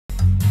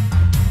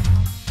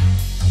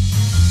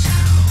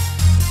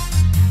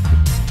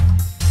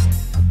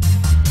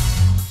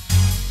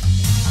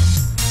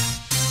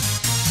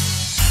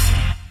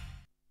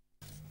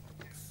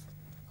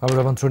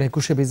আমরা মন্ত্রণে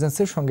একুশে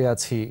বিজনেসের সঙ্গে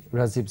আছি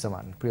রাজীব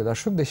জামান। প্রিয়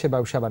দর্শক, দেশে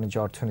ব্যবসা বাণিজ্য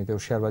অর্থনীতি ও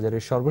শেয়ার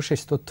বাজারের সর্বশেষ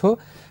তথ্য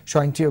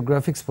সয়ন্টিও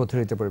গ্রাফিক্স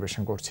পদ্ধতিতে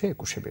পরিবেশন করছে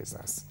একুশে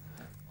বিজনেস।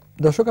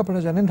 দর্শক,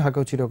 আপনারা জানেন ঢাকা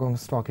ও চিটাগং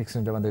স্টক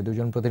এক্সচেঞ্জে আমাদের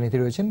দুজন প্রতিনিধি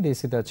রয়েছেন।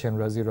 ডিসিতে আছেন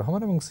রাজিউর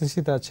রহমান এবং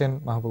সিসিতে আছেন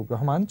মাহবুব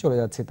রহমান। চলে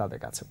যাচ্ছে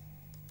তাদের কাছে।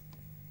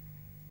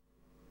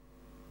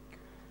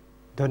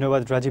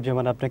 ধন্যবাদ রাজীব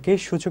জামান আপনাকে।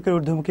 সূচকের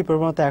ঊর্ধ্বমুখী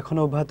প্রবণতা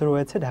এখনও অব্যাহত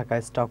রয়েছে ঢাকা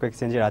স্টক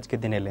এক্সচেঞ্জের আজকের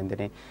দিনের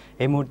লেনদেনে।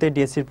 এই মুহূর্তে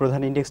ডিএসসির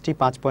প্রধান ইন্ডেক্সটি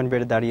 5 পয়েন্ট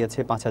বেড়ে দাঁড়িয়েছে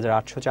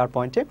 5804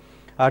 পয়েন্টে,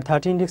 আর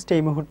 30 ইন্ডেক্সটি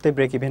এই মুহূর্তে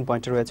ব্রেক ইভেন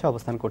পয়েন্টে রয়েছে,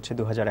 অবস্থান করছে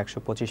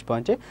 2125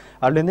 পয়েন্টে,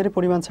 আর লেনদেনের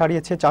পরিমাণ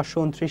ছাড়িয়েছে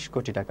 429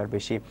 কোটি টাকার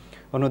বেশি।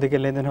 অন্যদিকে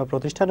লেনদেন হওয়া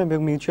প্রতিষ্ঠান এবং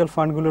মিউচুয়াল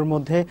ফান্ডগুলোর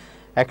মধ্যে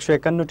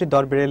 151টি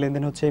দর বেড়ে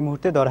লেনদেন হচ্ছে এই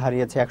মুহূর্তে, দর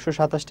হারিয়েছে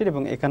 127টির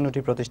এবং 51টি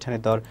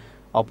প্রতিষ্ঠানের দর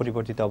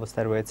অপরিবর্তিত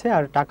অবস্থায় রয়েছে।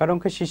 আর টাকার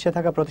অঙ্কে শীর্ষে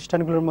থাকা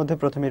প্রতিষ্ঠানগুলোর মধ্যে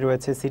প্রথমে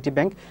রয়েছে সিটি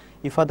ব্যাংক,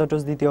 ইফাদ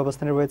অটোস দ্বিতীয়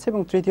অবস্থানে রয়েছে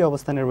এবং তৃতীয়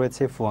অবস্থানে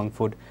রয়েছে ফুয়াং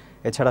ফুড।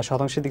 এছাড়া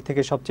শতাংশের দিক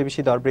থেকে সবচেয়ে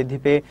বেশি দর বৃদ্ধি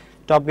পেয়ে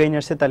টপ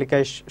গেইনার্সের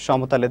তালিকায়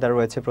সমতা লেদার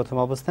রয়েছে প্রথম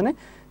অবস্থানে,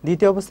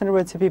 দ্বিতীয় অবস্থানে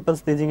রয়েছে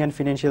people's leasing and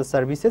financial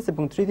services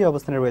এবং তৃতীয়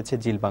অবস্থানে রয়েছে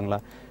জিল বাংলা।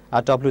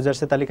 আর টপ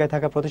লুজার্সের তালিকায়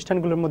থাকা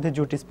প্রতিষ্ঠানগুলোর মধ্যে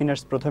জুটি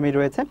স্পিনার্স প্রথমেই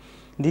রয়েছে,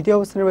 দ্বিতীয়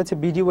অবস্থানে রয়েছে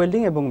বিডি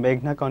ওয়েল্ডিং এবং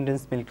মেঘনা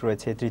কন্ডেন্স মিল্ক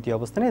রয়েছে তৃতীয়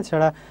অবস্থানে।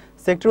 এছাড়া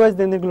সেক্টর ওয়াইজ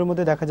লেনদেনগুলোর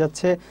মধ্যে দেখা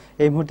যাচ্ছে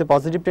এই মুহূর্তে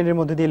পজিটিভ ট্রেন্ডের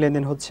মধ্যে দিয়ে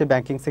লেনদেন হচ্ছে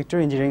banking sector,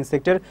 engineering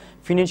sector,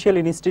 financial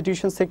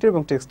institution sector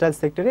এবং টেক্সটাইল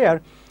সেক্টরে। আর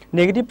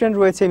নেগেটিভ ট্রেন্ড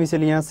রয়েছে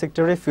মিসেলিনিয়াস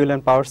সেক্টরে, fuel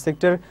and power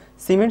sector,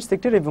 cement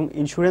sector এবং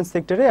ইন্স্যুরেন্স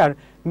সেক্টরে। আর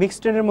মিক্সড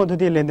ট্রেন্ডের মধ্যে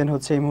দিয়ে লেনদেন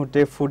হচ্ছে এই মুহূর্তে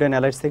ফুড অ্যান্ড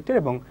অ্যালাইড সেক্টর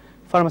এবং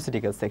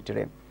ফার্মাসিউটিক্যাল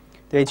সেক্টরে।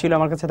 তো এই ছিল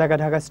আমার কাছে থাকা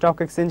ঢাকা স্টক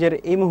এক্সচেঞ্জের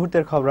এই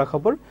মুহূর্তের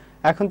খবরাখবর।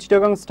 এখন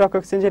চিটাগং স্টক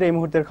এক্সচেঞ্জের এই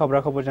মুহূর্তের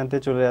খবরাখবর জানতে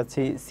চলে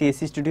যাচ্ছি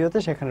সিএসি স্টুডিওতে,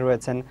 সেখানে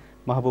রয়েছেন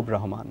মাহবুব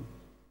রহমান।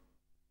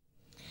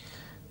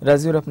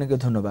 রাজিউর, আপনাকে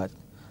ধন্যবাদ।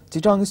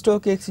 চিটাগং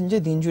স্টক এক্সচেঞ্জে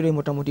দিন জুড়ে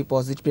মোটামুটি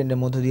পজিটিভ ট্রেন্ডের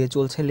মধ্য দিয়ে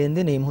চলছে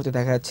লেনদেন। এই মুহূর্তে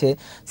দেখা যাচ্ছে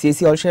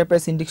CSE all share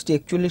price ইন্ডেক্সটি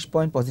 41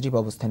 point positive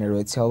অবস্থানে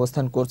রয়েছে,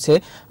 অবস্থান করছে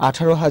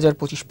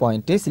 18,025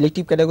 পয়েন্টে।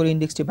 সিলেক্টিভ ক্যাটাগরি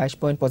ইন্ডেক্সটি 22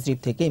 পয়েন্ট পজিটিভ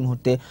থেকে এই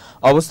মুহূর্তে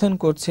অবস্থান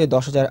করছে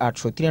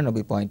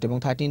 10,893 পয়েন্ট এবং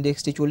 30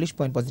 ইন্ডেক্সটি 40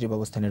 পয়েন্ট পজিটিভ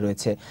অবস্থানে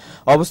রয়েছে,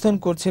 অবস্থান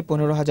করছে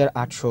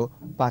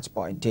 15,805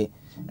 পয়েন্টে।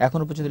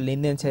 এখনও পর্যন্ত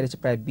লেনদেন ছেড়েছে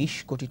প্রায় 20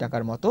 কোটি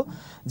টাকার মতো।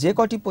 যে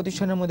কটি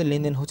প্রতিষ্ঠানের মধ্যে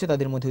লেনদেন হচ্ছে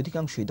তাদের মধ্যে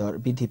অধিকাংশই দর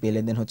বৃদ্ধি পেয়ে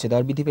লেনদেন হচ্ছে।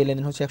 দর বৃদ্ধি পেয়ে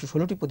লেনদেন হচ্ছে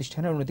 116টি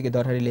প্রতিষ্ঠানের, অন্যদিকে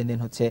দর হারিয়ে লেনদেন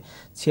হচ্ছে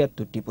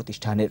 76টি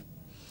প্রতিষ্ঠানের।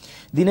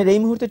 দিনের এই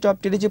মুহূর্তে টপ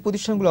 10 যে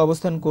প্রতিষ্ঠানগুলো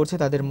অবস্থান করছে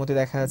তাদের মধ্যে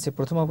দেখা যাচ্ছে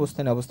প্রথম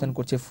অবস্থানে অবস্থান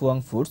করছে ফুয়াং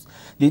ফুডস,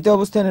 দ্বিতীয়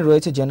অবস্থানে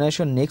রয়েছে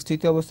জেনারেশন নেক্সট,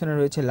 তৃতীয় অবস্থানে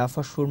রয়েছে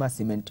লাফা সুরমা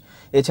সিমেন্ট।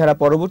 এছাড়া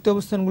পরবর্তী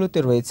অবস্থানগুলোতে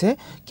রয়েছে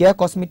কেয়া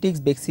কসমেটিক্স,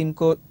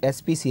 বেক্সিমকো,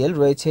 এসপিসিএল,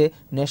 রয়েছে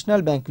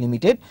national bank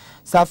limited,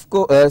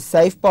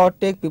 Saif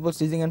Powertech, people's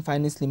leasing and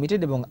finance limited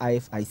এবং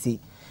আইএফআইসি।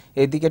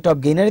 এদিকে টপ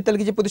গেইনারের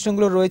তালিকায় যে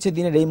প্রতিষ্ঠানগুলো রয়েছে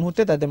দিনের এই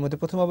মুহূর্তে তাদের মধ্যে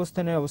প্রথম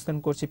অবস্থানে অবস্থান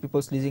করছে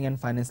people's leasing and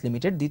finance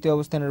limited, দ্বিতীয়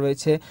অবস্থানে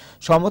রয়েছে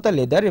সমতা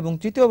লেদার এবং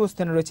তৃতীয়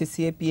অবস্থানে রয়েছে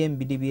সিএপিএম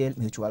বিডিবিএল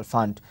মিউচুয়াল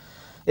ফান্ড।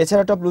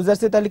 এছাড়া টপ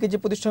লুজার্সের তালিকায় যে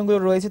প্রতিষ্ঠানগুলো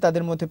রয়েছে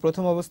তাদের মধ্যে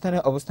প্রথম অবস্থানে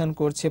অবস্থান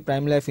করছে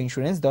প্রাইম লাইফ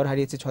ইন্স্যুরেন্স, দর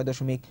হারিয়েছে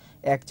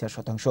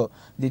 6.14%।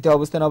 দ্বিতীয়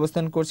অবস্থানে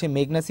অবস্থান করছে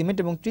মেঘনা সিমেন্ট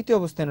এবং তৃতীয়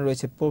অবস্থানে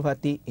রয়েছে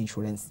প্রভাতী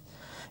ইন্স্যুরেন্স।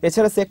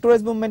 এছাড়া সেক্টর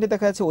ওয়াইজ মুভমেন্টে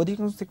দেখা যাচ্ছে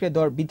অধিকাংশ সেক্টরে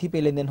দর বৃদ্ধি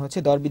পেয়ে লেনদেন হচ্ছে।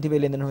 দর বৃদ্ধি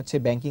পেয়ে লেনদেন হচ্ছে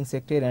ব্যাংকিং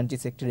সেক্টরে, এনার্জি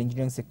সেক্টরে,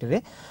 ইঞ্জিনিয়ারিং সেক্টরে,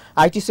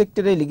 আইটি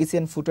সেক্টরে, লিগেসি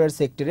অ্যান্ড ফুটওয়্যার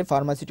সেক্টরে,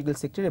 ফার্মাসিউটিক্যাল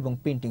সেক্টরে এবং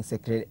প্রিন্টিং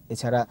সেক্টরে।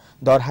 এছাড়া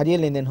দর হারিয়ে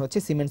লেনদেন হচ্ছে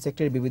সিমেন্ট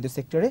সেক্টরে, বিবিধ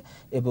সেক্টরে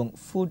এবং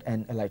ফুড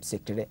অ্যান্ড অ্যালাইড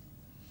সেক্টরে।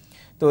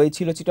 তো এই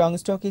ছিল চিটাগং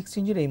স্টক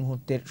এক্সচেঞ্জের এই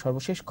মুহূর্তের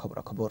সর্বশেষ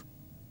খবরাখবর।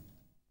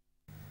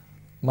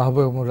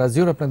 মাহবুব এবং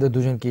রাজিউর, আপনাদের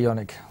দুজনকেই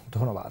অনেক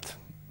ধন্যবাদ।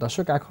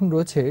 দর্শক, এখন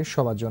রয়েছে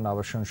সবার জন্য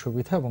আবাসন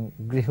সুবিধা এবং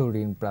গৃহ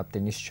ঋণ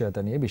প্রাপ্তির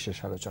নিশ্চয়তা নিয়ে বিশেষ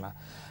আলোচনা।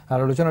 আর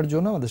আলোচনার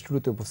জন্য আমাদের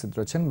স্টুডিওতে উপস্থিত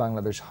রয়েছেন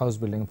বাংলাদেশ হাউস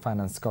বিল্ডিং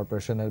ফাইন্যান্স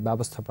কর্পোরেশনের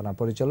ব্যবস্থাপনা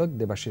পরিচালক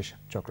দেবাশিস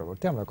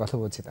চক্রবর্তী। আমরা কথা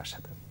বলছি তার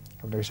সাথে।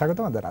 আপনাকে স্বাগত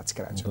আমাদের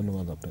আজকের আয়োজনে।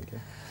 ধন্যবাদ আপনাকে।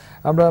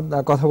 আমরা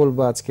কথা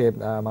বলবো আজকে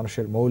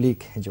মানুষের মৌলিক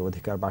যে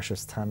অধিকার,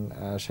 বাসস্থান,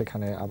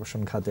 সেখানে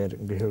আবাসন খাতের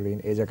গৃহ ঋণ,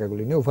 এই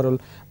জায়গাগুলি নিয়ে ওভারঅল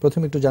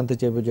প্রথমে একটু জানতে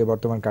চাইব যে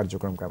বর্তমান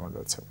কার্যক্রম কেমন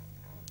রয়েছে।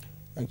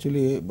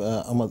 অ্যাকচুয়ালি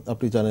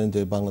আপনি জানেন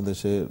যে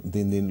বাংলাদেশে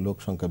দিন দিন লোক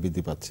সংখ্যা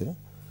বৃদ্ধি পাচ্ছে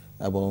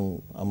এবং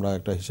আমরা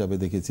একটা হিসাবে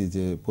দেখেছি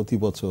যে প্রতি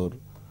বছর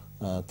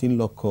 3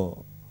 লক্ষ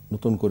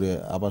নতুন করে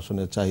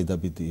আবাসনের চাহিদা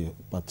বৃদ্ধি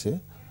পাচ্ছে।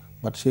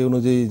 বাট সেই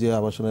অনুযায়ী যে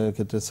আবাসনের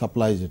ক্ষেত্রে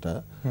সাপ্লাই যেটা,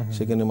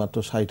 সেখানে মাত্র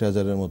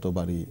 60,000-এর মতো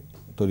বাড়ি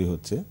তৈরি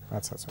হচ্ছে।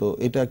 তো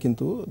এটা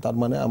কিন্তু তার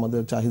মানে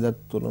আমাদের চাহিদার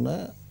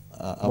তুলনায়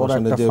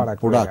আবাসনের যে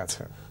প্রোডাক্ট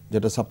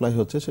যেটা সাপ্লাই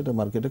হচ্ছে সেটা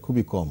মার্কেটে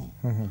খুবই কম।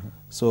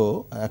 সো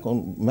এখন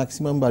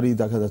ম্যাক্সিমাম বাড়ি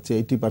দেখা যাচ্ছে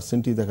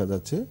 80%ই দেখা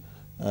যাচ্ছে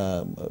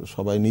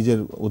সবাই নিজের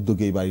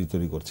উদ্যোগেই বাড়ি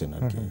তৈরি করছেন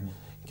আর কি,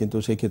 কিন্তু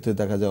সেই ক্ষেত্রে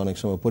দেখা যায় অনেক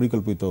সময়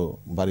পরিকল্পিত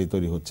বাড়ি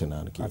তৈরি হচ্ছে না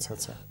আর কি।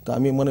 তো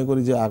আমি মনে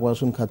করি যে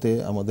আবাসন খাতে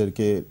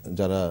আমাদেরকে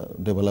যারা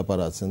ডেভেলপার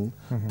আছেন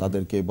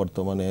তাদেরকে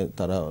বর্তমানে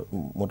তারা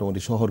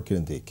মোটামুটি শহর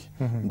কেন্দ্রিক,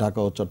 ঢাকা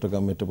ও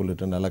চট্টগ্রাম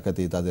মেট্রোপলিটন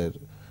এলাকাতেই তাদের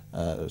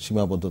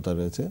সীমাবদ্ধতা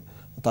রয়েছে,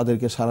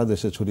 তাদেরকে সারা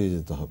দেশে ছড়িয়ে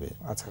যেতে হবে।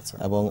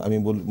 এবং আমি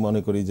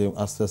মনে করি যে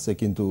আস্তে আস্তে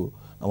কিন্তু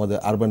আমাদের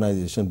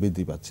আরবানাইজেশন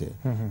বৃদ্ধি পাচ্ছে।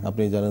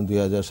 আপনি জানেন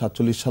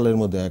 2047 সালের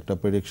মধ্যে একটা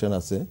প্রেডিকশন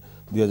আছে,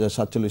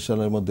 2047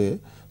 সালের মধ্যে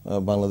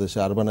বাংলাদেশে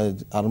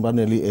আরবান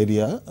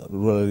এরিয়া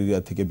রুরাল এরিয়া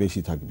থেকে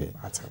বেশি থাকবে।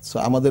 সো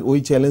আমাদের ওই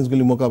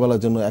চ্যালেঞ্জগুলি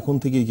মোকাবেলার জন্য এখন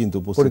থেকেই কিন্তু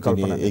প্রস্তুতি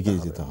নিয়ে এগিয়ে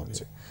যেতে হবে।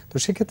 তো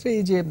সেক্ষেত্রে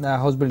এই যে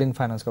হাউস বিল্ডিং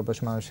ফাইন্যান্স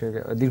কর্পোরেশন মানুষের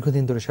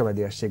দীর্ঘদিন ধরে সেবা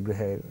দিয়ে আসছে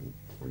গৃহের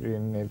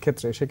ঋণের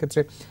ক্ষেত্রে,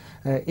 সেক্ষেত্রে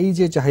এই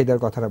যে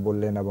চাহিদার কথাটা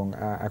বললেন এবং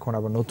এখন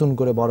আবার নতুন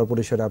করে বড়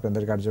পরিসরে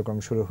আপনাদের কার্যক্রম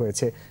শুরু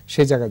হয়েছে,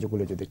 সেই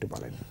জায়গাগুলো যদি একটু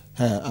বলেন।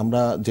 হ্যাঁ,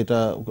 আমরা যেটা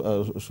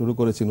শুরু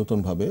করেছি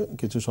নতুনভাবে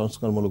কিছু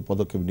সংস্কারমূলক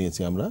পদক্ষেপ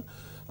নিয়েছি।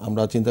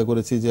 আমরা চিন্তা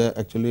করেছি যে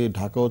অ্যাকচুয়ালি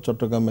ঢাকা ও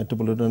চট্টগ্রাম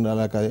মেট্রোপলিটন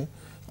এলাকায়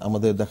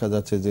আমাদের দেখা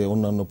যাচ্ছে যে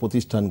অন্যান্য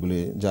প্রতিষ্ঠানগুলি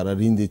যারা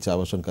ঋণ দিচ্ছে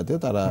আবাসন খাতে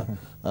তারা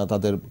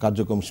তাদের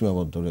কার্যক্রম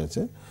সীমাবদ্ধ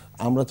রয়েছে।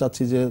 আমরা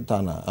চাচ্ছি যে তা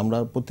না, আমরা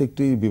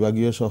প্রত্যেকটি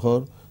বিভাগীয় শহর,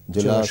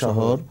 জেলা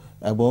শহর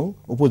এবং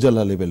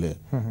উপজেলা লেভেলে,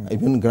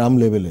 ইভেন গ্রাম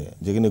লেভেলে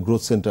যেখানে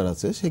গ্রোথ সেন্টার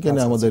আছে সেখানে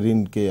আমাদের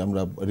ঋণকে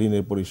আমরা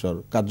ঋণের পরিসর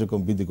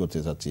কার্যক্রম বৃদ্ধি করতে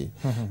চাচ্ছি।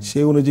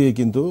 সেই অনুযায়ী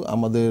কিন্তু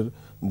আমাদের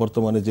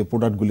বর্তমানে যে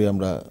প্রোডাক্টগুলি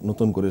আমরা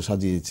নতুন করে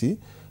সাজিয়েছি,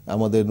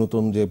 আমাদের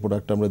নতুন যে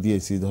প্রোডাক্ট আমরা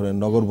দিয়েছি, ধরেন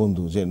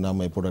নগরবন্ধু যে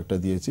নামে প্রোডাক্টটা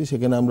দিয়েছি,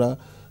 সেখানে আমরা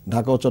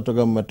ঢাকা ও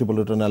চট্টগ্রাম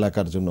মেট্রোপলিটন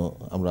এলাকার জন্য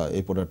আমরা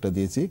এই প্রোডাক্টটা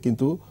দিয়েছি।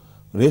 কিন্তু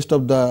rest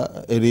of the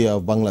area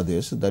of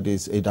Bangladesh, that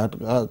is এই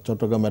ঢাকা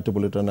চট্টগ্রাম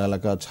মেট্রোপলিটন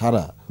এলাকা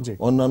ছাড়া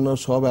অন্যান্য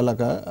সব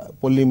এলাকা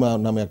পল্লিমা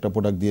নামে একটা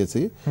প্রোডাক্ট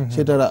দিয়েছি,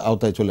 সেটার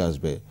আওতায় চলে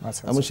আসবে।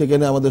 আমি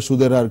সেখানে আমাদের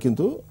সুদের হার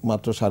কিন্তু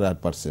মাত্র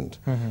 8.5%,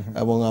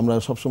 এবং আমরা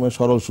সবসময়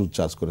সরল সুদ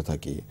চার্জ করে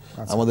থাকি,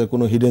 আমাদের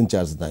কোনো হিডেন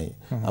চার্জ নাই,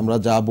 আমরা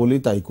যা বলি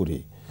তাই করি।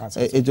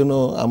 এই জন্য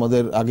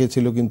আমাদের আগে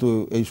ছিল কিন্তু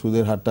এই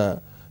সুদের হারটা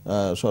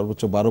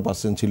সর্বোচ্চ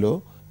 12% ছিল,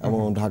 এবং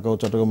ঢাকা ও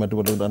চট্টগ্রাম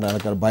মেট্রোপলিটন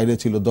এলাকার বাইরে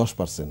ছিল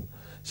 10%।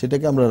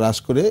 সেটাকে আমরা হ্রাস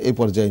করে এই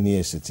পর্যায়ে নিয়ে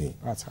এসেছি।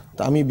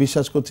 তা আমি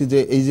বিশ্বাস করছি যে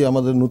এই যে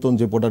আমাদের নতুন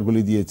যে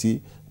প্রোডাক্টগুলি দিয়েছি,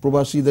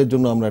 প্রবাসীদের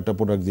জন্য আমরা একটা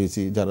প্রোডাক্ট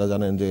দিয়েছি, যারা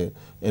জানেন যে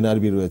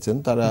এনআরবি রয়েছেন,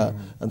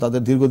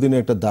 তাদের দীর্ঘদিনের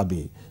একটা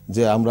দাবি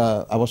যে আমরা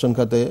আবাসন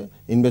খাতে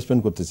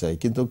ইনভেস্টমেন্ট করতে চাই,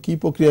 কিন্তু কি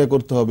প্রক্রিয়া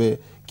করতে হবে,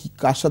 কি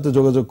কার সাথে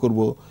যোগাযোগ করব,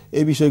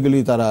 এই বিষয়গুলি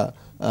তারা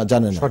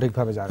জানে না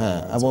সঠিকভাবে।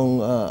 হ্যাঁ, এবং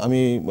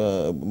আমি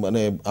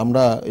মানে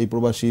আমরা এই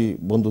প্রবাসী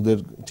বন্ধুদের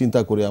চিন্তা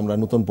করে আমরা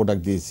নতুন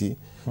প্রোডাক্ট দিয়েছি।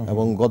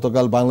 এবং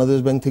গতকাল বাংলাদেশ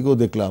ব্যাংক থেকেও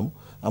দেখলাম,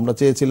 আমরা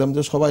চেয়েছিলাম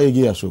যে সবাই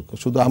এগিয়ে আসুক,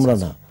 শুধু আমরা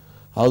না,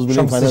 হাউস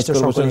বিল্ডিং ফাইন্যান্স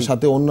কর্পোরেশনের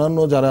সাথে অন্যান্য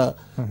যারা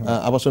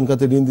আবাসন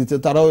খাতে ঋণ দিচ্ছে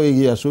তারাও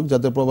এগিয়ে আসুক,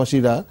 যাতে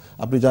প্রবাসীরা,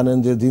 আপনি জানেন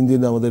যে দিন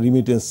দিন আমাদের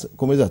রিমিটেন্স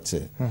কমে যাচ্ছে,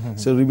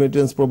 সেই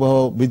রিমিটেন্স প্রবাহ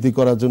বৃদ্ধি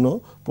করার জন্য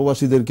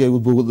প্রবাসীদেরকে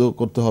উদ্বুদ্ধ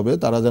করতে হবে,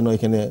 তারা যেন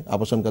এখানে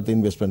আবাসন খাতে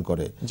ইনভেস্টমেন্ট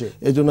করে।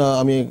 এই জন্য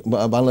আমি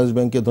বাংলাদেশ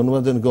ব্যাংককে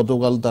ধন্যবাদ জানাই,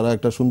 গতকাল তারা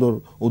একটা সুন্দর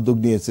উদ্যোগ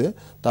নিয়েছে।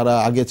 তারা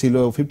আগে ছিল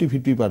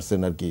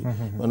 50-50% আর কি,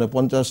 মানে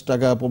 50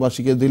 টাকা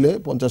প্রবাসীকে দিলে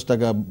 50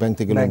 টাকা ব্যাংক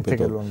থেকে লোন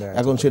পেত,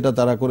 এখন সেটা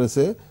তারা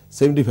করেছে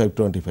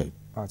 75-25।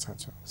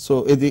 সো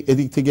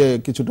এদিক থেকে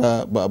কিছুটা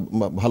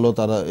ভালো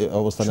তারা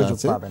অবস্থানে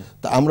আছে।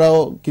 তা আমরাও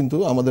কিন্তু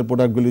আমাদের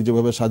প্রোডাক্টগুলি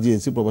যেভাবে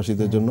সাজিয়েছি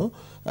প্রবাসীদের জন্য,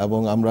 এবং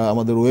আমরা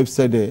আমাদের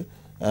ওয়েবসাইটে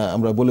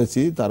আমরা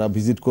বলেছি তারা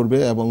ভিজিট করবে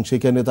এবং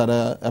সেখানে তারা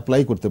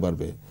অ্যাপ্লাই করতে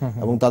পারবে,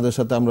 এবং তাদের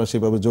সাথে আমরা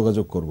সেভাবে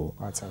যোগাযোগ করব।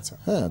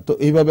 হ্যাঁ, তো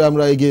এইভাবে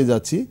আমরা এগিয়ে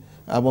যাচ্ছি।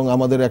 এবং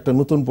আমাদের একটা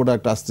নতুন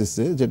প্রোডাক্ট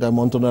আসতেছে, যেটা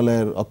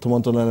অর্থ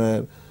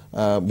মন্ত্রণালয়ের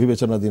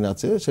বিবেচনাধীন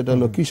আছে, সেটা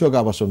হলো কৃষক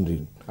আবাসন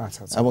ঋণ,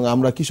 এবং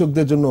আমরা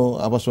কৃষকদের জন্য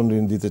আবাসন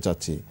ঋণ দিতে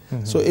চাচ্ছি।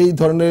 সো এই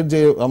ধরনের যে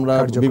আমরা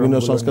বিভিন্ন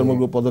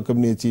সংস্কারমূলক পদক্ষেপ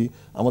নিয়েছি।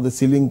 আমাদের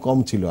সিলিং কম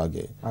ছিল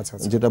আগে,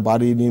 যেটা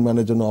বাড়ি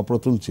নির্মাণের জন্য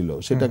অপ্রতুল ছিল,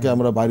 সেটাকে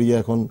আমরা বাড়িয়ে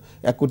এখন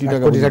 1 কোটি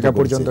টাকা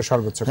পর্যন্ত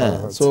সর্বোচ্চ। হ্যাঁ,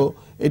 সো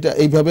এটা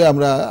এইভাবে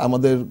আমরা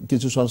আমাদের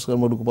কিছু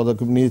সংস্কারমূলক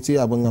পদক্ষেপ নিয়েছি,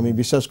 এবং আমি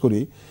বিশ্বাস করি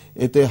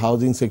এতে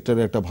হাউজিং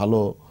সেক্টরে একটা ভালো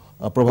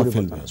প্রভাব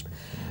ফেলবে।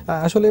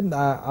 আসলে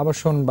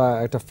আবাসন বা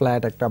একটা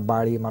ফ্ল্যাট, একটা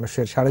বাড়ি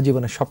মানুষের সারা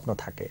জীবনের স্বপ্ন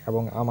থাকে,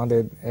 এবং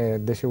আমাদের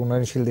দেশে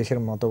উন্নয়নশীল দেশের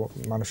মতো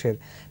মানুষের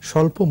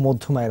স্বল্প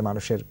মধ্যম আয়ের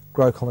মানুষের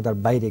ক্রয় ক্ষমতার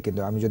বাইরে,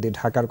 কিন্তু আমি যদি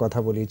ঢাকার কথা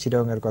বলি,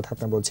 চিটাগংয়ের কথা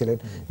আপনি বলছিলেন,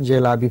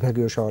 জেলা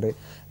বিভাগীয় শহরে,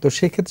 তো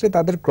সেক্ষেত্রে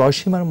তাদের ক্রয়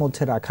সীমার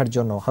মধ্যে রাখার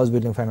জন্য হাউস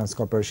বিল্ডিং ফাইন্যান্স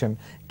কর্পোরেশন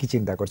কি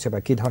চিন্তা করছে বা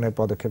কি ধরনের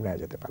পদক্ষেপ নেওয়া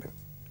যেতে পারে?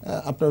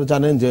 আপনারা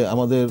জানেন যে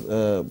আমাদের,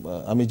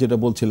 আমি যেটা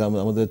বলছিলাম,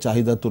 আমাদের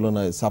চাহিদার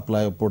তুলনায়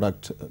সাপ্লাই অফ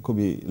প্রোডাক্ট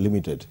খুবই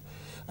লিমিটেড,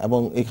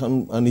 এবং এখান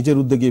নিজের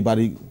উদ্যোগে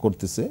বাড়ি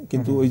করতেছে।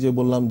 কিন্তু ওই যে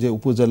বললাম যে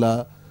উপজেলা,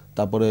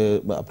 তারপরে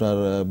আপনার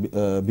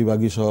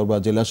বিভাগীয় শহর বা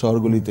জেলা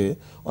শহরগুলিতে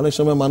অনেক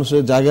সময়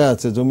মানুষের জায়গা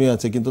আছে, জমি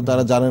আছে, কিন্তু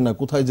তারা জানে না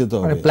কোথায় যেতে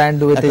হবে,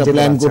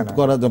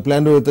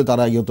 প্ল্যান ওয়েতে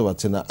তারা এগোতে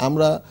পারছে না।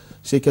 আমরা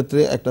সেই ক্ষেত্রে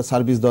একটা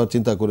সার্ভিস দেওয়ার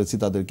চিন্তা করেছি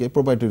তাদেরকে,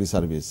 প্রোপ্রাইটারি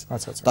সার্ভিস।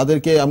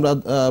 তাদেরকে আমরা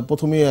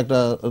প্রথমেই একটা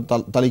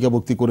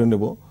তালিকাভুক্তি করে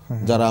নেব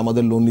যারা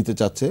আমাদের লোন নিতে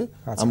চাচ্ছে,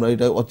 আমরা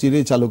এটা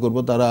অচিরেই চালু করব।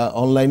 তারা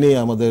অনলাইনে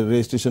আমাদের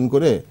রেজিস্ট্রেশন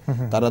করে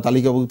তারা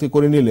তালিকাভুক্তি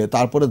করে নিলে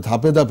তারপরে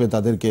ধাপে ধাপে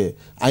তাদেরকে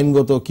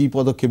আইনগত কি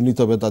পদক্ষেপ নিতে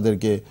হবে,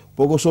 তাদেরকে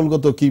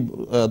প্রকৌশলগত কি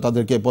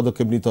তাদেরকে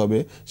পদক্ষেপ নিতে হবে,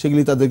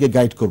 সেগুলি তাদেরকে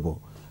গাইড করব।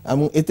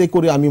 এবং এতে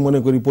করে আমি মনে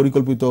করি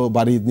পরিকল্পিত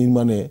বাড়ি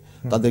নির্মাণে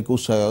তাদেরকে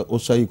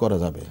উৎসাহী করা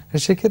যাবে।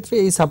 সেক্ষেত্রে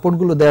এই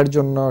সাপোর্টগুলো দেওয়ার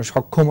জন্য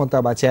সক্ষমতা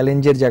বা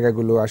চ্যালেঞ্জের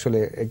জায়গাগুলো আসলে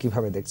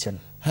কিভাবে দেখছেন?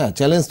 হ্যাঁ,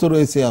 চ্যালেঞ্জ তো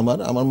রয়েছে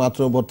আমার মাত্র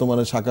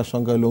বর্তমানে শাখার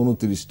সংখ্যা হলো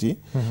 29টি,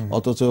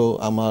 অথচ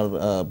আমার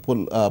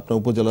আপনার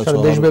উপজেলা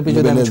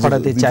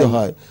দিতে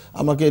হয়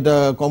আমাকে এটা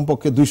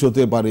কমপক্ষে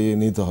 200-তে বাড়িয়ে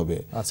নিতে হবে।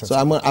 তো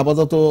আমার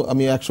আপাতত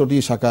আমি 100টি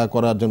শাখা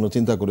করার জন্য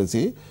চিন্তা করেছি,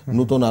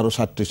 নতুন আরো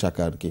 60টি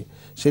শাখা আর কি।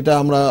 সেটা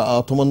আমরা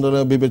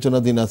অর্থমন্ত্রণালয়ের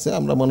বিবেচনাধীন আছে,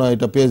 আমরা মনে হয়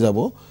এটা পেয়ে যাব।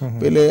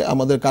 পেলে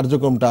আমাদের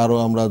কার্যক্রমটা আরো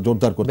আমরা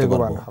জোরদার করতে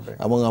পারবো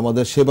এবং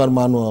আমাদের সেবার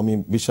মানও আমি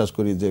বিশ্বাস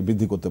করি যে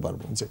বৃদ্ধি করতে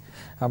পারবো।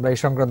 আমরা এই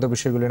সংক্রান্ত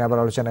বিষয়গুলো নিয়ে আবার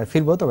আলোচনায়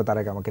ফিরবো, তবে তার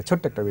আগে আমাকে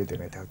ছোট্ট একটা বিরতি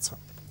নিতে হচ্ছে।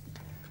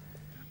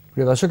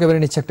 প্রিয় দর্শক, এবারে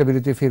নিচ্ছে একটা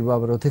বিরতি, ফিরবো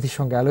আবার অতিথির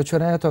সঙ্গে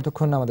আলোচনায়,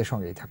 ততক্ষণ আমাদের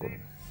সঙ্গেই থাকুন।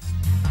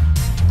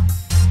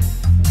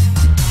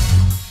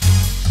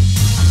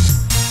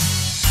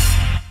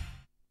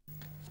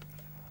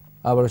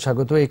 আবারও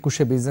স্বাগত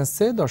একুশে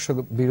বিজনেসে। দর্শক,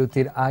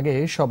 বিরতির আগে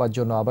সবার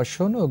জন্য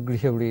আবাসন ও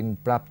গৃহ ঋণ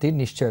প্রাপ্তির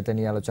নিশ্চয়তা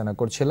নিয়ে আলোচনা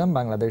করছিলাম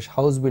বাংলাদেশ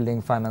হাউস বিল্ডিং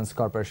ফাইন্যান্স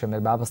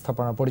কর্পোরেশনের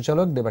ব্যবস্থাপনা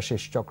পরিচালক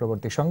দেবাশিস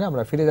চক্রবর্তীর সঙ্গে।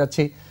 আমরা ফিরে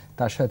যাচ্ছি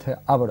তার সাথে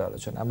আবারও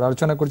আমরা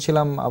আলোচনা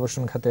করছিলাম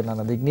আবাসন খাতের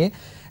নানা দিক নিয়ে।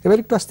 এবার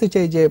একটু আসতে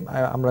চাই যে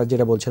আমরা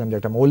যেটা বলছিলাম যে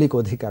একটা মৌলিক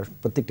অধিকার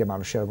প্রত্যেকটা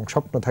মানুষের, এবং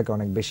স্বপ্ন থাকে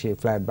অনেক বেশি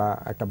ফ্ল্যাট বা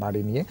একটা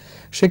বাড়ি নিয়ে।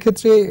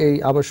 সেক্ষেত্রে এই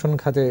আবাসন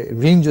খাতে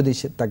ঋণ যদি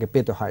তাকে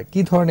পেতে হয়,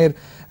 কি ধরনের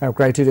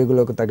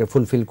ক্রাইটেরিয়াগুলোকে তাকে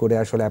ফুলফিল করে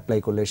আসলে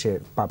অ্যাপ্লাই করলে সে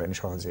পাবেন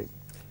সহজেই?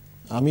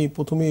 আমি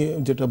প্রথমে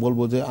যেটা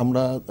বলবো যে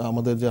আমরা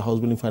আমাদের যে হাউস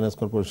বিল্ডিং ফাইন্যান্স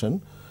কর্পোরেশন,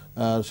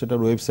 সেটার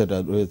ওয়েবসাইট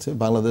রয়েছে,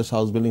 Bangladesh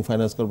house building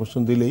finance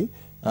corporation দিলেই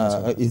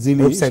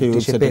ইজিলি সেই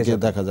ওয়েবসাইটে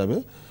দেখা যাবে।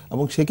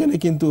 এবং সেখানে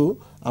কিন্তু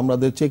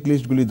আমাদের চেক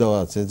লিস্টগুলি দেওয়া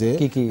আছে যে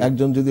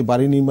একজন যদি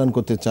বাড়ি নির্মাণ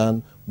করতে চান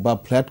বা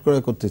ফ্ল্যাট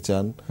ক্রয় করতে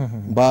চান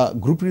বা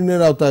গ্রুপ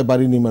ঋণের আওতায়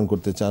বাড়ি নির্মাণ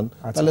করতে চান,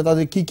 তাহলে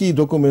তাদের কি কি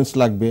ডকুমেন্টস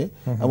লাগবে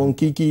এবং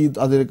কি কি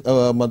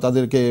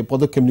তাদেরকে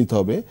পদক্ষেপ নিতে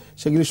হবে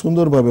সেগুলি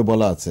সুন্দরভাবে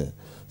বলা আছে।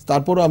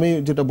 তারপর আমি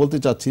যেটা বলতে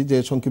চাচ্ছি যে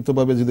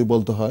সংক্ষিপ্তভাবে যদি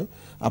বলতে হয়,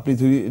 আপনি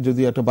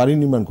যদি একটা বাড়ি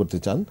নির্মাণ করতে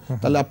চান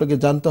তাহলে আপনাকে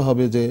জানতে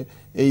হবে যে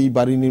এই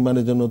বাড়ি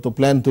নির্মাণের জন্য তো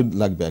প্ল্যান তো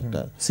লাগবে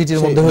একটা, সিটির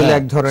মধ্যে হলে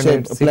এক ধরনের,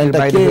 প্ল্যানটা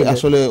কে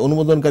আসলে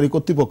অনুমোদনকারী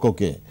কর্তৃপক্ষ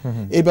কে,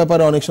 এই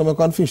ব্যাপারে অনেক সময়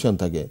কনফিউশন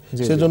থাকে।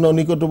 সেজন্য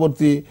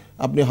নিকটবর্তী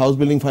আপনি হাউস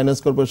বিল্ডিং ফাইন্যান্স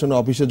কর্পোরেশনের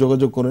অফিসে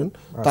যোগাযোগ করেন,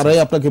 তারাই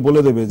আপনাকে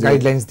বলে দেবে যে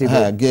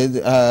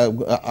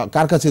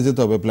কার কাছে যেতে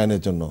হবে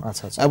প্ল্যানের জন্য।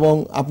 এবং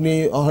আপনি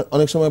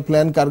অনেক সময়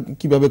প্ল্যান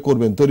কিভাবে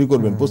করবেন, তৈরি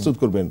করবেন, প্রস্তুত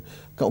করবেন,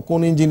 কোন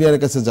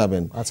ইঞ্জিনিয়ারের কাছে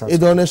যাবেন, এই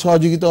ধরনের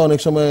সহযোগিতা অনেক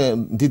সময়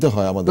দিতে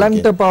হয় আমাদের।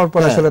 প্ল্যানটা পাওয়ার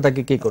পরে আসলে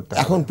তাকে কি করতে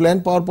হবে? এখন প্ল্যান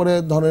পাওয়ার পরে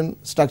ধরেন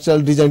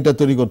স্ট্রাকচারাল ডিজাইনটা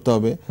তৈরি করতে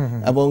হবে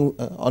এবং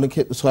অনেক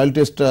সয়েল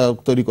টেস্টটা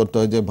তৈরি করতে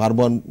হয়, যে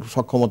ভার্বন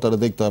সক্ষমতাটা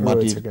দেখতে হয়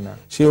মাটির,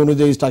 সেই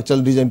অনুযায়ী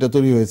স্ট্রাকচারাল ডিজাইনটা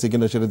তৈরি হয়েছে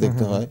কিনা সেটা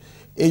দেখতে হয়।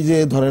 এই যে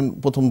ধরেন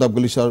প্রথম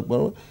ধাপগুলি সবার পর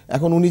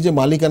এখন উনি যে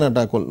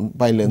মালিকানাটা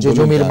পাইলেন,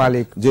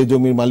 যে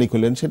জমির মালিক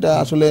হলেন, সেটা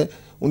আসলে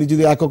উনি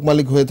যদি একক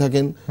মালিক হয়ে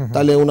থাকেন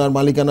তাহলে ওনার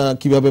মালিকানা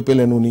কিভাবে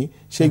পেলেন উনি,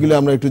 সেইগুলো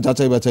আমরা একটু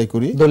যাচাই বাছাই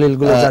করি,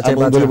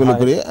 দলিলগুলো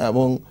করি।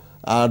 এবং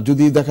আর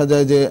যদি দেখা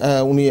যায় যে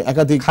উনি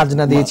একাধিক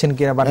খাজনা দিয়েছেন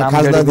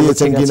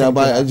কিনা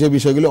বা যে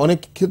বিষয়গুলো, অনেক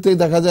ক্ষেত্রে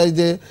দেখা যায়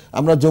যে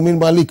আমরা জমির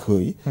মালিক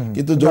হই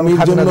কিন্তু জমির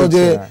জন্য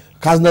যে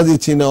খাজনা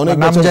দিচ্ছি না, অনেক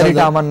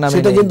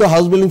সেটা কিন্তু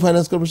হাউস বিল্ডিং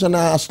ফাইন্যান্স কর্পোরেশনে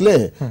আসলে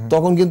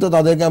তখন কিন্তু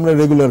তাদেরকে আমরা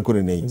রেগুলার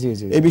করে নেই,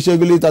 এই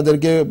বিষয়গুলি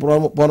তাদেরকে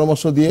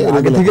পরামর্শ দিয়ে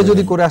আগে থেকে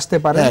যদি করে আসতে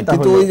পারে।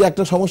 কিন্তু ওই যে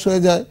একটা সমস্যা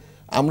হয়ে যায়,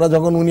 আমরা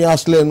যখন উনি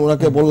আসলেন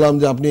ওনাকে বললাম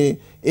যে আপনি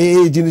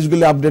এই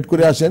জিনিসগুলি আপডেট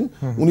করে আসেন,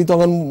 উনি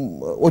তখন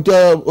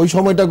ওই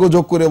সময়টাকে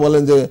যোগ করে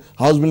বলেন যে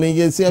হাউস বিল্ডিং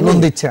গিয়েছি আমি,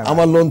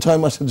 আমার লোন 6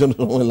 মাসের জন্য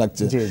সময়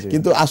লাগছে।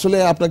 কিন্তু আসলে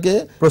আপনাকে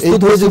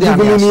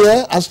নিয়ে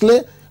আসলে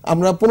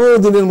আমরা 15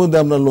 দিনের মধ্যে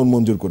আমরা লোন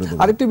মঞ্জুর করে দেব।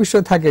 আরেকটি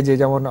বিষয় থাকে যে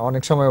যেমন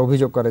অনেক সময়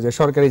অভিযোগ করে যে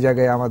সরকারি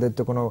জায়গায় আমাদের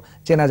তো কোনো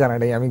চেনা জানা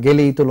নেই, আমি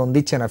গেলেই তো লোন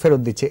দিচ্ছে না,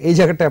 ফেরত দিচ্ছে, এই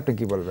জায়গাটা আপনি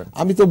কি বলবেন?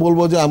 আমি তো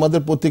বলবো যে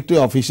আমাদের প্রত্যেকটি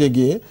অফিসে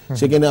গিয়ে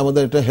সেখানে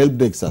আমাদের একটা হেল্প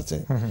ডেস্ক আছে,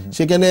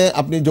 সেখানে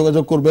আপনি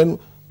যোগাযোগ করবেন।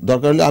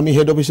 দরকার হলে আমি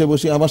হেড অফিসে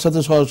বসি, আমার সাথে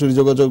সরাসরি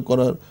যোগাযোগ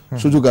করার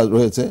সুযোগ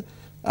রয়েছে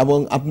এবং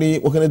আপনি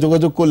ওখানে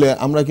যোগাযোগ করলে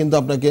আমরা কিন্তু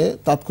আপনাকে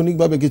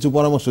তাৎক্ষণিকভাবে কিছু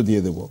পরামর্শ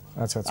দিয়ে দেব।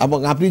 এবং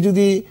আপনি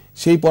যদি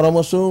সেই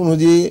পরামর্শ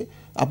অনুযায়ী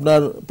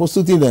আপনার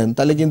প্রস্তুতি নেন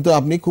তাহলে কিন্তু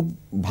আপনি খুব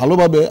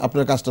ভালোভাবে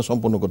আপনার কাজটা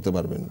সম্পন্ন করতে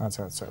পারবেন।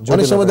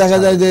 অনেক সময় দেখা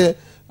যায় যে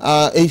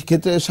এই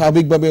ক্ষেত্রে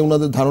স্বাভাবিকভাবে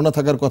ওনাদের ধারণা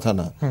থাকার কথা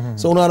না,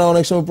 তো ওনারা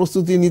অনেক সময়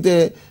প্রস্তুতি নিতে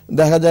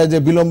দেখা যায় যে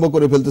বিলম্ব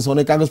করে ফেলতেছে,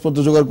 অনেক কাগজপত্র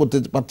জোগাড় করতে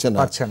পারছে না,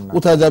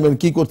 কোথায় যাবেন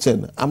কি করছেন।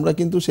 আমরা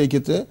কিন্তু সেই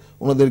ক্ষেত্রে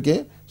ওনাদেরকে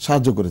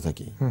সাহায্য করে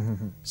থাকি।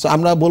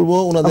 আমরা বলবো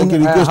ওনাদেরকে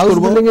রিকোয়েস্ট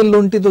করব,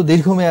 লোনটি তো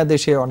দীর্ঘমেয়াদে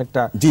সে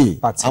অনেকটা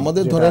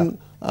আমাদের ধরেন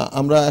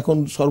আমরা এখন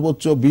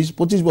সর্বোচ্চ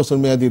 20-25 বছর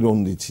মেয়াদী লোন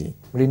দিচ্ছি,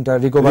 ঋণটা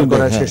রিকভার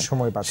করার শেষ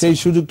সময় পাচ্ছেন, সেই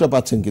সুযোগটা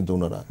পাচ্ছেন কিন্তু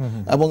ওনারা।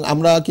 এবং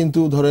আমরা কিন্তু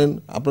ধরেন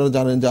আপনারা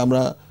জানেন যে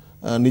আমরা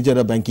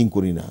নিজেরা ব্যাংকিং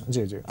করি না,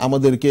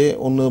 আমাদেরকে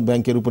অন্য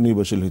ব্যাংকের উপর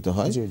নির্ভরশীল হতে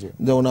হয়,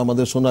 যেমন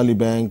আমাদের সোনালী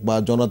ব্যাংক বা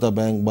জনতা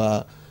ব্যাংক বা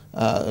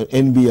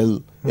এনবিএল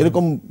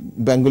এরকম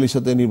ব্যাংকগুলির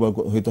সাথে নির্ভর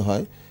হইতে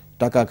হয়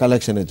টাকা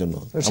কালেকশনের জন্য।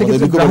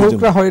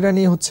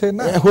 হয়রানি হচ্ছে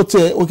না,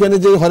 হচ্ছে ওখানে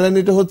যে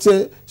হয়রানিটা হচ্ছে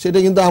সেটা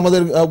কিন্তু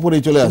আমাদের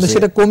উপরেই চলে আসে,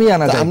 সেটা কমিয়ে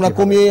আনা যায়। আমরা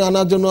কমিয়ে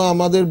আনার জন্য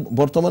আমাদের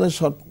বর্তমানে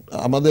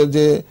আমাদের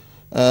যে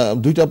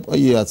দুইটা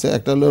ইয়ে আছে,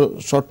 একটা হলো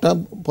শর্ট টার্ম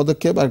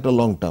পদক্ষেপ আর একটা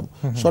লং টার্ম।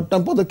 শর্ট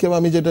টার্ম পদক্ষেপ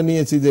আমি যেটা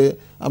নিয়েছি যে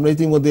আমরা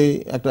ইতিমধ্যেই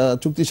একটা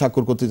চুক্তি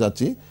স্বাক্ষর করতে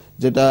যাচ্ছি,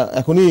 যেটা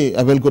এখনই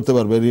অ্যাভেল করতে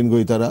পারবে ঋণ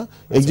গ্রহীতারা,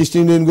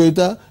 এক্সিস্টিং ঋণ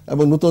গ্রহীতা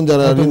এবং নতুন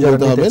যারা ঋণ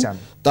গ্রহীতা হবেন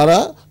তারা।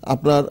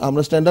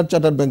 আমরা স্ট্যান্ডার্ড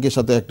চার্টার্ড ব্যাংকের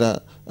সাথে একটা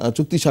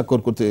চুক্তি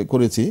স্বাক্ষর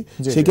করেছি।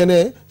 সেখানে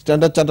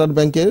স্ট্যান্ডার্ড চার্টার্ড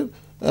ব্যাংকের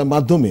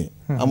মাধ্যমে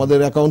আমাদের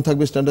অ্যাকাউন্ট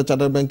থাকবে স্ট্যান্ডার্ড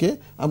চার্টার্ড ব্যাংকে।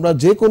 আমরা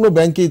যে কোনো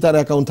ব্যাংকেই তার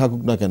অ্যাকাউন্ট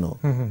থাকুক না কেন,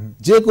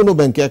 যে কোনো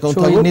ব্যাংকে অ্যাকাউন্ট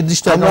থাকুক,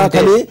 আমরা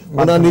খালি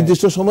ওনার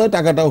নির্দিষ্ট সময়ে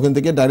টাকাটা ওখান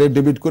থেকে ডাইরেক্ট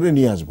ডেবিট করে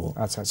নিয়ে আসবো।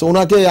 তো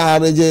ওনাকে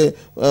আর এই যে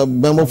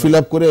মেমো ফিল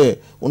আপ করে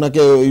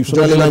ওনাকে ওই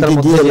সোনালী ব্যাংকে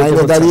গিয়ে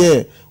লাইনে দাঁড়িয়ে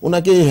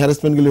ওনাকে এই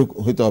হ্যারাসমেন্টগুলো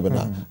হইতে হবে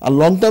না। আর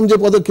লং টার্ম যে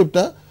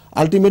পদক্ষেপটা,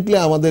 আলটিমেটলি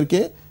আমাদেরকে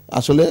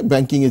আসলে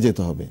ব্যাংকিং এ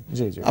যেতে হবে।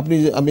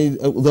 আমি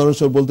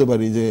উদাহরণস্বরূপ বলতে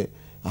পারি যে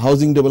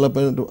হাউজিং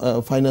ডেভেলপমেন্ট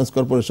ফাইন্যান্স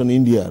কর্পোরেশন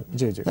ইন্ডিয়ার,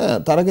 হ্যাঁ,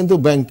 তারা কিন্তু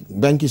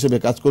ব্যাংক হিসেবে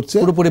কাজ করছে,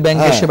 পুরোপুরি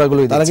ব্যাংকের সেবাগুলো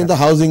তারা কিন্তু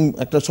হাউজিং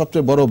একটা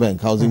সবচেয়ে বড় ব্যাংক,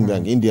 হাউজিং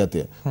ব্যাংক ইন্ডিয়াতে,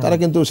 তারা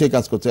কিন্তু সেই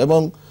কাজ করছে। এবং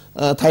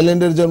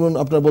থাইল্যান্ডের যেমন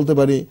আপনার বলতে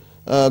পারি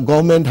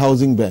গভর্নমেন্ট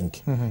হাউজিং ব্যাংক,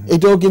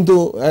 এটাও কিন্তু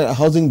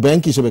হাউজিং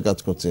ব্যাংক হিসেবে কাজ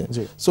করছে।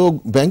 সো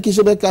ব্যাংক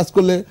হিসেবে কাজ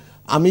করলে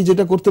আমি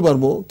যেটা করতে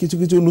পারবো, কিছু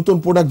কিছু নতুন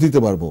প্রোডাক্ট দিতে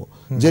পারবো,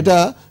 যেটা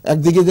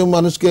একদিকে যে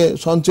মানুষকে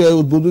সঞ্চয়ে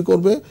উদ্বুদ্ধ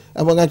করবে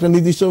এবং একটা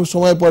নির্দিষ্ট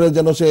সময় পরে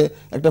যেন সে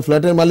একটা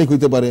ফ্ল্যাটের মালিক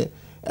হইতে পারে,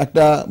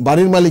 একটা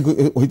বাড়ির মালিক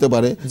হইতে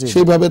পারে,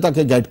 সেইভাবে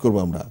তাকে গাইড করবো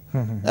আমরা।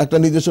 একটা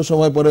নির্দিষ্ট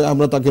সময় পরে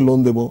আমরা তাকে লোন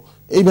দেব,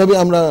 এইভাবে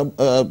আমরা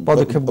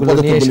পদক্ষেপগুলো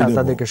নিয়ে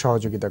তাদেরকে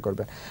সহযোগিতা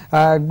করবেন।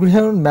 গৃহ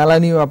মেলা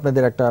নিয়েও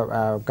আপনাদের একটা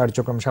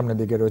কার্যক্রম সামনের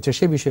দিকে রয়েছে,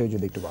 সেই বিষয়ে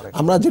যদি একটু বলেন।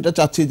 আমরা যেটা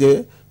চাচ্ছি যে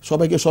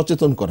সবাইকে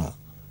সচেতন করা,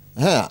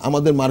 হ্যাঁ,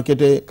 আমাদের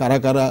মার্কেটে কারা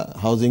কারা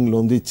হাউজিং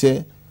লোন দিচ্ছে,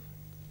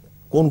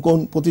 কোন কোন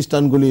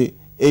প্রতিষ্ঠানগুলি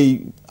এই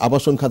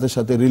আবাসন খাতের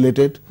সাথে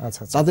রিলেটেড,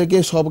 তাদেরকে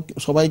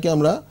সবাইকে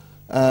আমরা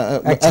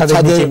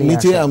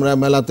নিচে আমরা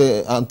মেলাতে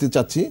আনতে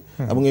চাচ্ছি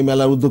এবং এই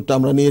মেলার উদ্যোগটা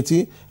আমরা নিয়েছি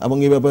এবং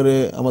এই ব্যাপারে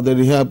আমাদের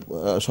রিহ্যাব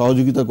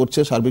সহযোগিতা করছে,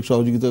 সার্বিক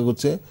সহযোগিতা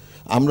করছে।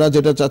 আমরা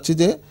যেটা চাচ্ছি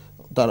যে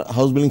তার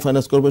হাউস বিল্ডিং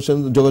ফাইন্যান্স কর্পোরেশন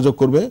যোগাযোগ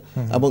করবে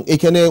এবং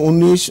এখানে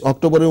 19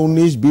 অক্টোবরে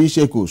 19, 20,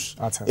 21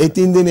 এই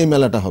 3 দিন এই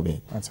মেলাটা হবে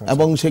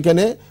এবং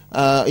সেখানে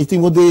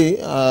ইতিমধ্যেই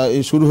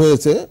শুরু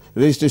হয়েছে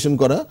রেজিস্ট্রেশন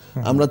করা।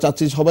 আমরা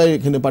চাচ্ছি সবাই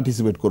এখানে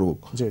পার্টিসিপেট করব।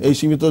 এই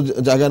সীমিত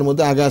জায়গার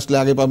মধ্যে আগে আসলে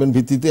আগে পাবেন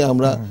ভিত্তিতে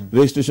আমরা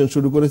রেজিস্ট্রেশন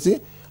শুরু করেছি।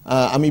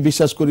 আমি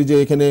বিশ্বাস করি যে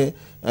এখানে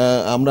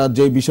আমরা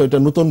যে বিষয়টা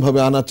নতুনভাবে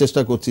আনার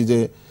চেষ্টা করছি, যে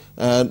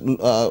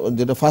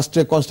যেটা ফাস্ট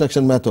ট্র্যাক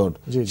কনস্ট্রাকশন মেথড,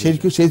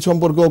 সেই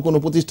সম্পর্কেও কোনো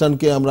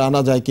প্রতিষ্ঠানকে আমরা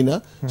আনা যায় কিনা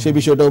সেই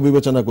বিষয়টাও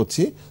বিবেচনা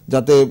করছি,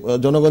 যাতে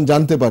জনগণ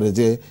জানতে পারে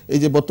যে এই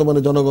যে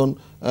বর্তমানে জনগণ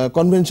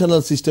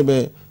কনভেনশনাল সিস্টেমে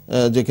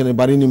যেখানে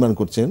বাড়ি নির্মাণ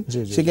করছেন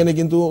সেখানে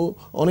কিন্তু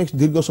অনেক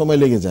দীর্ঘ সময়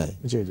লেগে যায়,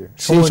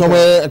 সেই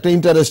সময়ে একটা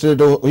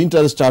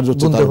ইন্টারেস্ট চার্জ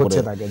হচ্ছে তারপরে।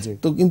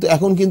 তো কিন্তু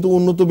এখন কিন্তু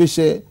উন্নত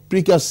বিশ্বে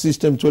প্রিকাস্ট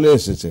সিস্টেম চলে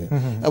এসেছে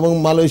এবং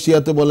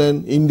মালয়েশিয়াতে বলেন,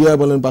 ইন্ডিয়া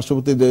বলেন,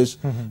 পার্শ্ববর্তী দেশ,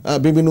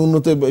 বিভিন্ন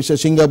উন্নত বিশ্বে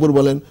সিঙ্গাপুর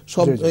বলেন,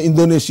 সব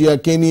ইন্দোনেশিয়া,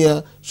 কেনিয়া,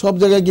 সব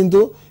জায়গায় কিন্তু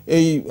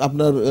এই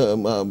আপনার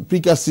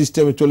প্রিকাস্ট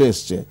সিস্টেমে চলে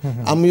এসছে।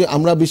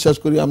 আমরা বিশ্বাস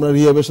করি, আমরা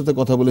রিহাবের সাথে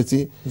কথা বলেছি,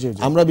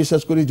 আমরা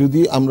বিশ্বাস করি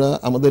যদি আমরা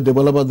আমাদের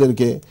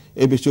ডেভেলপারদেরকে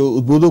এই বিষয়ে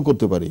উদ্বুদ্ধ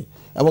করতে পারি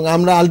এবং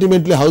আমরা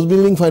আলটিমেটলি হাউস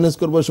বিল্ডিং ফাইন্যান্স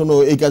কর্পোরেশনও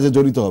এই কাজে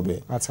জড়িত হবে,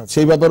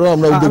 সেই ব্যাপারেও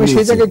আমরা উদ্যোগ নিয়েছি।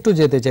 সেই জায়গায় একটু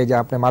যেতে চাই যে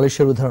আপনি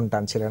মালয়েশিয়ার উদাহরণ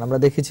টানছিলেন। আমরা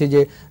দেখেছি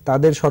যে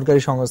তাদের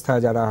সরকারি সংস্থা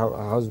যারা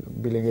হাউস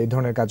বিল্ডিং এই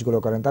ধরনের কাজগুলো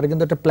করেন, তারা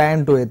কিন্তু একটা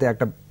প্ল্যান্ড ওয়েতে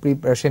একটা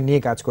প্রিপারেশন নিয়ে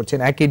কাজ করছেন,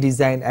 একই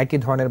ডিজাইন, একই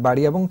ধরনের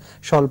বাড়ি এবং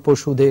স্বল্প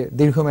সুদে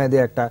দীর্ঘমেয়াদী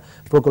একটা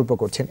প্রকল্প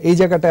করছেন। এই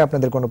জায়গাটায়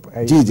আপনাদের কোনো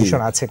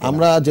ভিশন আছে?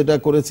 আমরা যেটা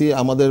করেছি,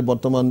 আমাদের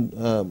বর্তমান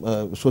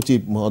সচিব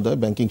মহোদয়,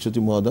 ব্যাংকিং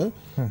সচিব মহোদয়,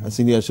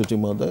 সিনিয়র সচিব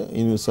মহোদয়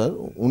ইউনুস স্যার,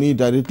 উনি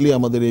ডাইরেক্টলি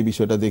আমাদের এই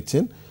বিষয়টা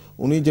দেখছেন।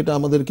 উনি যেটা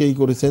আমাদেরকে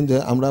করেছেন যে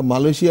আমরা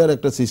মালয়েশিয়ার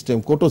একটা সিস্টেম,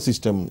 কোটো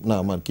সিস্টেম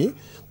নাম আর কি,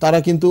 তারা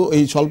কিন্তু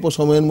এই স্বল্প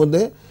সময়ের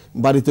মধ্যে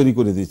বাড়ি তৈরি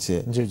করে দিচ্ছে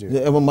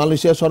এবং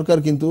মালয়েশিয়া সরকার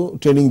কিন্তু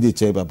ট্রেনিং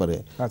দিচ্ছে এই ব্যাপারে।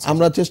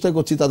 আমরা চেষ্টা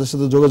করছি তাদের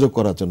সাথে যোগাযোগ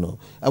করার জন্য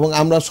এবং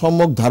আমরা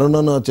সম্যক ধারণা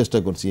নেওয়ার চেষ্টা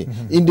করছি।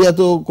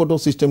 ইন্ডিয়াতেও কোটো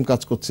সিস্টেম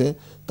কাজ করছে,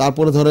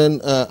 তারপরে ধরেন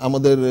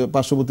আমাদের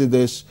পার্শ্ববর্তী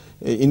দেশ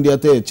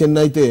ইন্ডিয়াতে,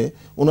 চেন্নাইতে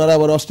ওনারা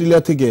আবার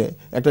অস্ট্রেলিয়া থেকে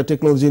একটা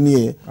টেকনোলজি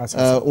নিয়ে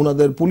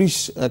ওনাদের পুলিশ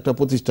একটা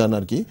প্রতিষ্ঠান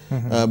আর কি,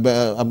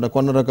 আমরা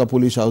কর্ণাটকা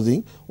পুলিশ হাউজিং,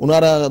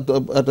 ওনারা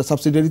একটা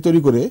সাবসিডিয়ারি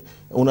তৈরি করে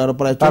ওনারা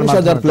প্রায়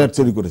 40,000 ফ্ল্যাট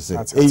তৈরি করেছে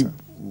এই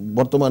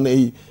বর্তমান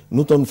এই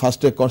নতুন ফাস্ট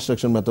ট্র্যাক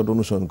কনস্ট্রাকশন মেথড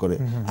অনুসরণ করে।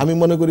 আমি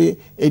মনে করি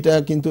এটা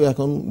কিন্তু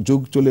এখন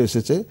যুগ চলে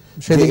এসেছে,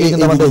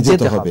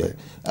 যেতে হবে।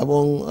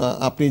 এবং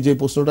আপনি যে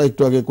প্রশ্নটা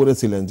একটু আগে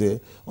করেছিলেন যে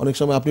অনেক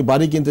সময় আপনি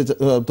বাড়ি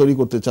তৈরি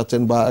করতে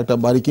চাচ্ছেন বা একটা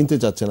বাড়ি কিনতে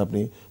চাচ্ছেন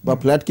আপনি, বা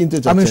ফ্ল্যাট কিনতে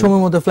চাচ্ছেন, আমি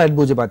সময় মতো ফ্ল্যাট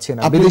বুঝে পাচ্ছি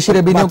না,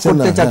 বিদেশিরা বিনিয়োগ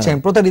করতে চাচ্ছেন,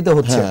 প্রতারিত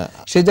হচ্ছে,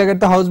 সেই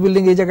জায়গাটা হাউস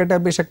বিল্ডিং এই জায়গাটা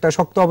বেশ একটা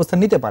শক্ত অবস্থান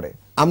নিতে পারে।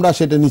 আমরা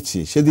সেটা নিচ্ছি,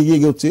 সেদিকে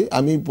এগোচ্ছি।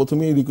 আমি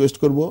প্রথমেই রিকোয়েস্ট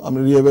করব,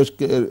 আমরা রিহাবের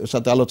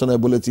সাথে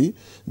আলোচনায় বলেছি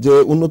যে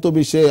উন্নত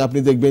বিশ্বে আপনি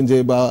দেখবেন যে,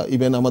 বা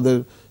ইভেন আমাদের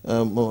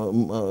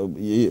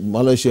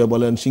মালয়েশিয়া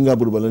বলেন,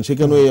 সিঙ্গাপুর বলেন,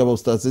 সেখানেও এই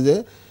অবস্থা আছে যে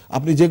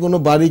আপনি যে কোনো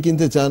বাড়ি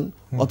কিনতে চান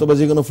অথবা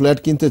যে কোনো ফ্ল্যাট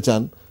কিনতে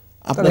চান,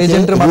 আপনাকে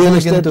এজেন্টের রিয়েল মাধ্যমে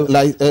এস্টেট কিন্তু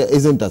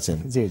এজেন্ট আছেন,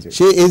 জি, জি।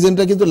 সেই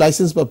এজেন্টটা কিন্তু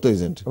লাইসেন্স প্রাপ্ত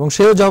এজেন্ট এবং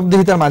সেও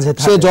জবাবদিহিতার মাঝে সে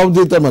থাকে।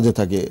 জবাবদিহিতার মাঝে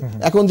থাকে।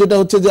 এখন যেটা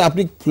হচ্ছে যে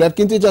আপনি ফ্ল্যাট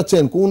কিনতে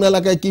যাচ্ছেন, কোন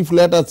এলাকায় কি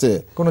ফ্ল্যাট আছে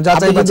কোনো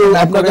যাচাই আপনি বাছাই কিন্তু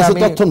না আপনার করে কাছে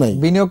আমি তথ্য নাই।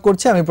 বিনিয়োগ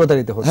করছি, আমি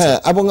প্রতারিত হচ্ছি। হ্যাঁ,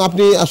 এবং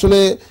আপনি আসলে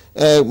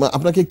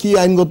আপনাকে কি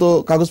আইনগত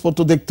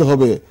কাগজপত্র দেখতে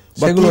হবে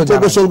বা কি সেগুলো জানা নেই।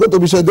 প্রকৌশলগত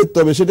বিষয় দেখতে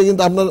হবে, সেটা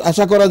কিন্তু আপনার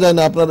আশা করা যায়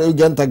না আপনার ওই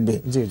জ্ঞান থাকবে।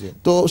 জি, জি।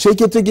 তো সেই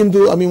ক্ষেত্রে কিন্তু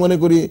আমি মনে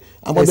করি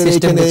আমাদের এই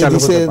এখানে সিস্টেমটা চালু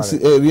হতে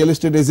পারে। রিয়েল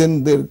এস্টেট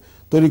এজেন্টদের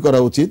তৈরি করা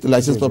উচিত,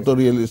 লাইসেন্স প্রাপ্ত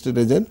রিয়েল এস্টেট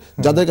এজেন্ট,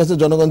 যাদের কাছে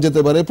জনগণ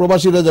যেতে পারে।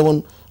 প্রবাসীরা যেমন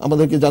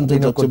আমাদেরকে জানতে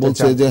বিনিয়োগ চাচ্ছে, করতে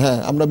বলছে চান। যে হ্যাঁ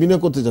আমরা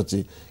বিনিয়োগ করতে চাচ্ছি,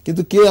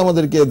 কিন্তু কে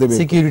আমাদেরকে দেবে?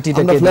 Security-টা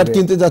আমরা কে ফ্ল্যাট দেবে?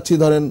 কিনতে যাচ্ছি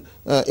ধরেন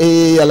এই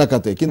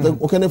এলাকাতে, কিন্তু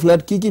ওখানে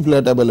ফ্ল্যাট কি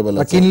ফ্ল্যাট অ্যাভেলেবেল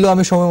বা আছে, কিনলেও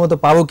আমি সময় মতো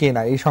পাবো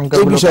কিনা, এই এই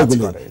সংখ্যাগুলো কাজ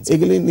বিষয়গুলি, করে।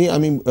 এগুলি নিয়ে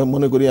আমি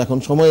মনে করি এখন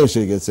সময়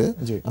এসে গেছে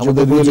জি,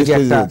 আমাদের রিয়েল যোগ্য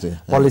এস্টেট একটা এজেন্টে।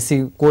 পলিসি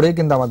করে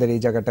কিন্তু আমাদের এই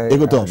জায়গাটায়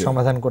এগোতে হবে।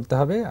 সমাধান করতে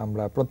হবে।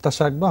 আমরা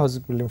প্রত্যাশা রাখবো হাউস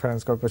বিল্ডিং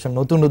ফাইন্যান্স কর্পোরেশন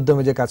নতুন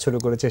উদ্যমে যে কাজ শুরু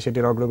করেছে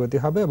সেটির অগ্রগতি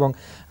হবে এবং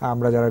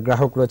আমরা যারা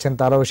গ্রাহক রয়েছেন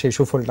তারাও সেই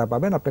সুফলটা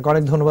পাবেন। আপনাকে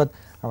অনেক ধন্যবাদ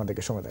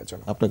আমাদেরকে সময় দেওয়ার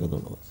জন্য। আপনাকে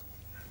ধন্যবাদ।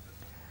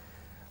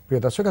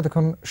 প্রিয় দর্শক,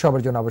 এতক্ষণ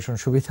সবার জন্য আবাসন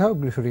সুবিধা ও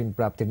গৃহ ঋণ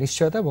প্রাপ্তির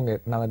নিশ্চয়তা এবং এর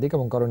নানা দিক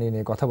এবং করণীয়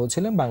নিয়ে কথা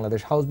বলছিলেন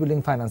বাংলাদেশ হাউস বিল্ডিং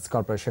ফাইন্যান্স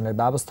কর্পোরেশনের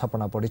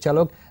ব্যবস্থাপনা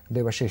পরিচালক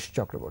দেবাশিস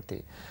চক্রবর্তী।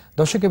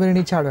 দর্শক, এবারে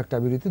নিচ্ছে আরো একটা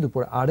বিরতি।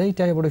 দুপুর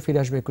 2:30টায় আবার ফিরে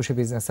আসবে একুশে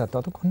বিজনেস। আর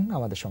ততক্ষণ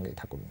আমাদের সঙ্গেই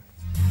থাকুন।